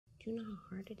Do you know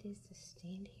how hard it is to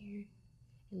stand here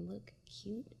and look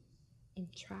cute and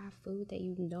try food that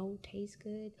you know tastes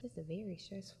good? It's very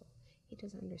stressful. He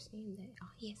doesn't understand that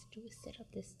all he has to do is set up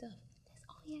this stuff. That's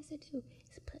all he has to do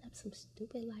is put up some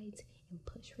stupid lights and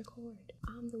push record.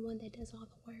 I'm the one that does all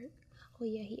the work. Oh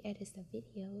yeah, he edits the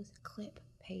videos. Clip,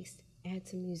 paste, add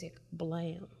some music,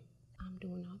 blam. I'm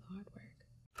doing all the hard work.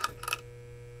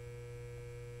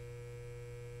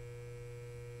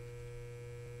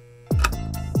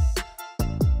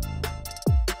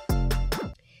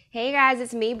 Hey guys,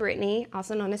 it's me, Brittany,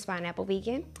 also known as Pineapple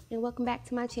Vegan, and welcome back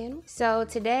to my channel. So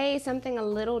today, something a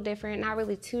little different, not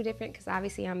really too different, because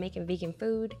obviously I'm making vegan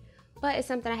food, but it's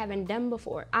something I haven't done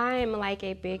before. I'm like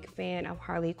a big fan of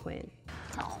Harley Quinn.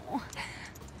 Oh,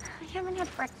 I haven't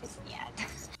had breakfast yet.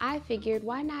 I figured,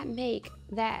 why not make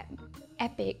that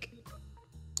epic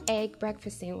egg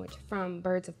breakfast sandwich from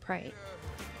Birds of Prey?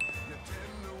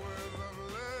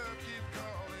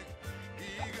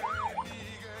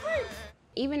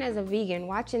 Even as a vegan,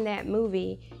 watching that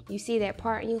movie, you see that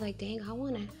part and you're like, dang, I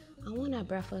want a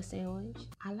breakfast sandwich.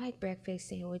 I like breakfast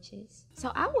sandwiches.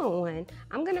 So I want one.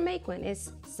 I'm gonna make one.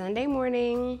 It's Sunday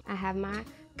morning. I have my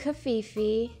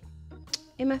kaffifi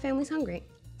and my family's hungry.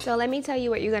 So let me tell you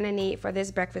what you're gonna need for this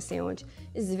breakfast sandwich.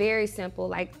 It's very simple,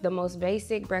 like the most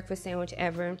basic breakfast sandwich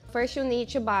ever. First, you'll need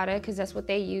ciabatta, because that's what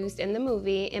they used in the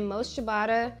movie. And most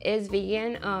ciabatta is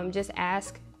vegan. Just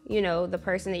ask, you know, the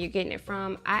person that you're getting it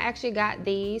from. I actually got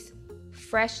these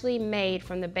freshly made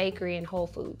from the bakery in Whole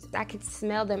Foods. I could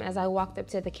smell them as I walked up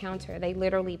to the counter. They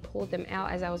literally pulled them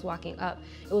out as I was walking up.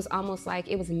 It was almost like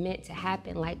it was meant to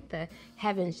happen, like the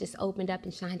heavens just opened up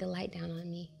and shined a light down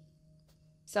on me.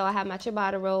 So I have my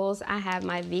ciabatta rolls, I have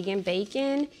my vegan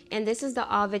bacon, and this is the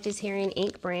All Vegetarian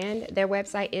Inc. brand. Their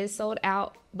website is sold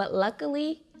out, but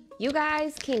luckily, you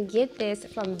guys can get this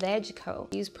from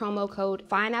VegCo. Use promo code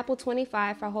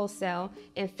PINEAPPLE25 for wholesale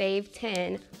and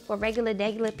FAVE10 for regular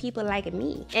people like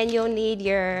me. And you'll need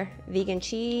your vegan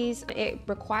cheese. It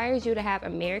requires you to have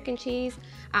American cheese.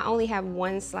 I only have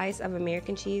one slice of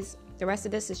American cheese. The rest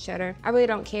of this is cheddar. I really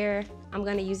don't care. I'm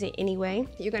gonna use it anyway.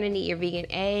 You're gonna need your vegan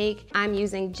egg. I'm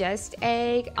using Just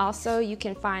Egg. Also, you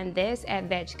can find this at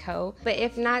VegCo. But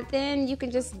if not, then you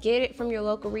can just get it from your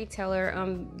local retailer.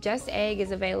 Just Egg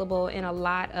is available in a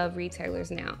lot of retailers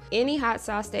now. Any hot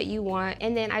sauce that you want.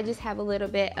 And then I just have a little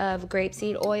bit of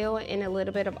grapeseed oil and a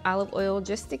little bit of olive oil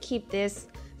just to keep this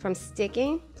from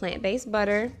sticking. Plant-based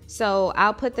butter. So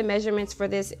I'll put the measurements for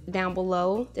this down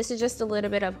below. This is just a little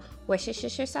bit of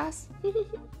Worcestershire sauce.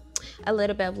 A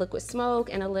little bit of liquid smoke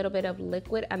and a little bit of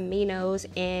liquid aminos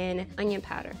and onion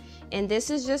powder. And this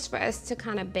is just for us to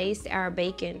kind of baste our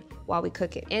bacon while we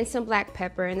cook it. And some black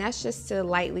pepper, and that's just to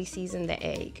lightly season the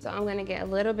egg. So I'm gonna get a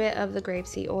little bit of the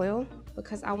grapeseed oil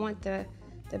because I want the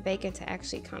bacon to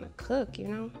actually kind of cook, you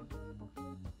know?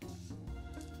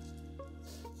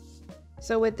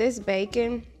 So with this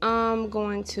bacon, I'm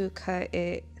going to cut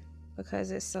it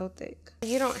because it's so thick.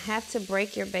 You don't have to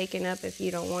break your bacon up if you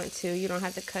don't want to. You don't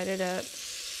have to cut it up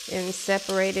and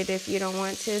separate it if you don't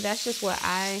want to. That's just what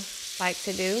I like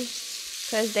to do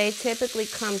because they typically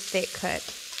come thick cut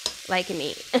like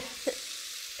me.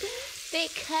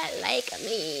 Thick cut like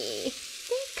me.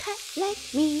 Thick cut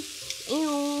like me.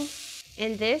 Ew.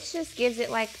 And this just gives it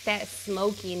like that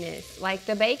smokiness. Like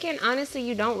the bacon, honestly,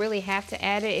 you don't really have to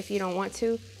add it if you don't want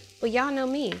to, but y'all know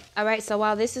me. All right, so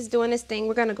while this is doing this thing,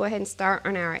 we're gonna go ahead and start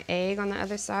on our egg on the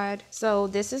other side. So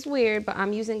this is weird, but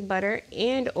I'm using butter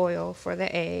and oil for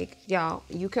the egg. Y'all,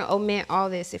 you can omit all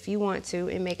this if you want to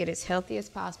and make it as healthy as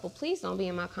possible. Please don't be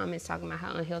in my comments talking about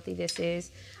how unhealthy this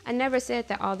is. I never said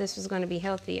that all this was gonna be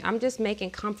healthy. I'm just making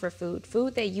comfort food,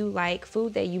 food that you like,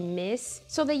 food that you miss,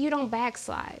 so that you don't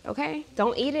backslide, okay?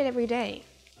 Don't eat it every day.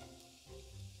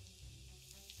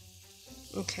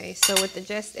 Okay, so with the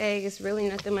Just Egg, it's really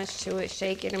nothing much to it.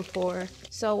 Shake it and pour.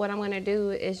 So what I'm gonna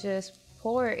do is just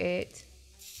pour it,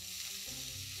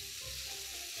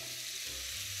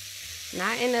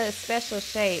 not in a special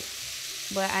shape,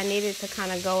 but I needed to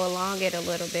kind of go along it a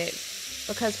little bit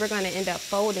because we're gonna end up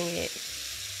folding it.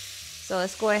 So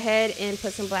let's go ahead and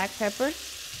put some black pepper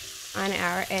on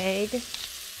our egg.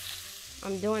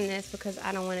 I'm doing this because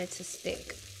I don't want it to stick.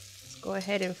 Let's go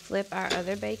ahead and flip our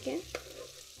other bacon.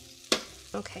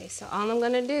 Okay, so all I'm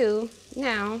gonna do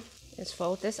now is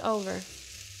fold this over.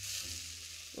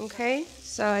 Okay,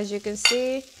 so as you can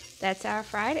see, that's our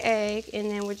fried egg, and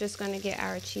then we're just gonna get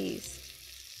our cheese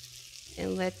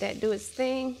and let that do its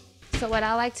thing. So what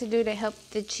I like to do to help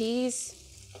the cheese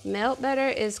melt better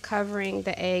is covering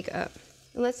the egg up.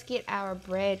 And let's get our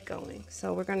bread going.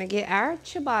 So we're gonna get our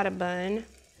ciabatta bun,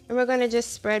 and we're gonna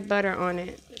just spread butter on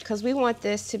it because we want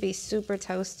this to be super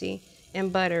toasty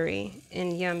and buttery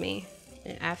and yummy.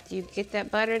 And after you get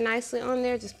that butter nicely on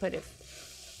there, just put it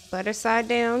butter side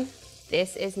down.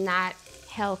 This is not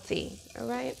healthy, all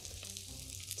right?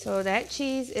 So that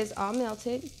cheese is all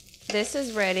melted. This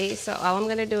is ready, so all I'm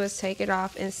gonna do is take it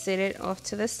off and sit it off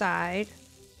to the side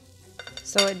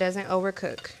so it doesn't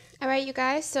overcook. All right, you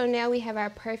guys, so now we have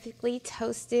our perfectly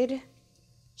toasted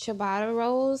ciabatta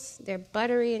rolls. They're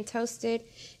buttery and toasted.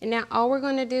 And now all we're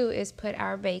gonna do is put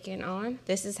our bacon on.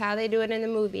 This is how they do it in the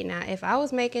movie. Now, if I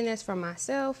was making this for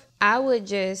myself, I would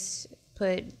just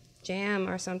put jam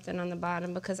or something on the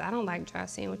bottom because I don't like dry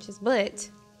sandwiches, but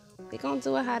we're gonna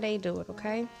do it how they do it,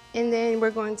 okay? And then we're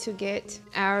going to get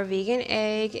our vegan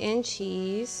egg and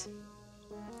cheese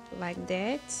like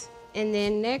that. And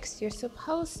then next, you're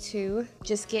supposed to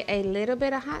just get a little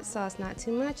bit of hot sauce, not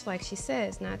too much, like she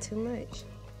says, not too much.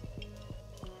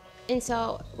 And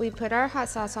so we put our hot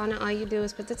sauce on, and all you do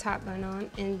is put the top bun on,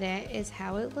 and that is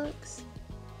how it looks.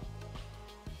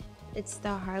 It's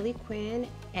the Harley Quinn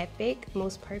Epic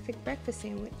Most Perfect Breakfast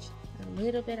Sandwich. A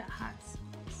little bit of hot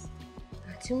sauce.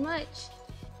 Not too much.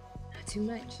 Not too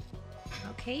much.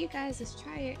 Okay, you guys, let's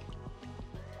try it.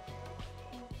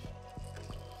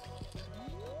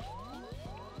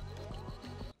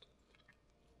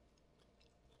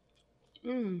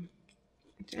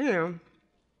 Damn.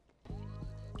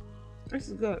 This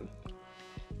is good.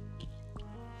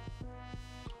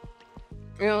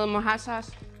 You know, a little more hot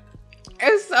sauce?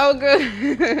 It's so good.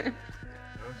 That's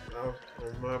on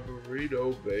my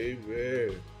burrito,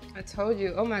 baby. I told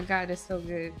you. Oh my God, it's so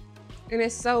good. And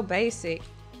it's so basic.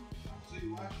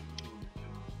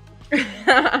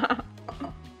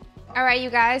 All right, you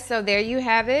guys, so there you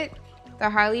have it. The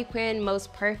Harley Quinn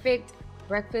Most Perfect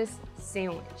Breakfast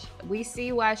Sandwich. We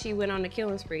see why she went on the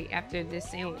killing spree after this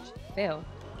sandwich failed.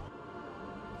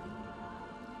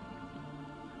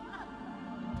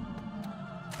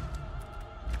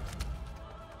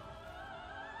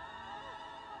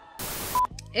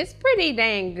 It's pretty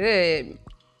dang good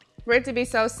for it to be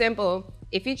so simple.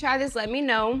 If you try this, let me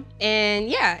know. And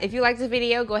yeah, if you like this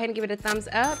video, go ahead and give it a thumbs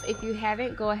up. If you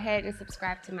haven't, go ahead and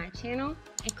subscribe to my channel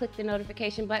and click the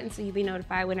notification button so you'll be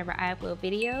notified whenever I upload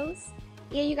videos.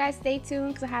 Yeah, you guys stay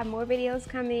tuned because I have more videos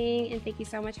coming, and thank you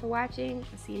so much for watching.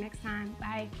 I'll see you next time.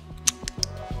 Bye.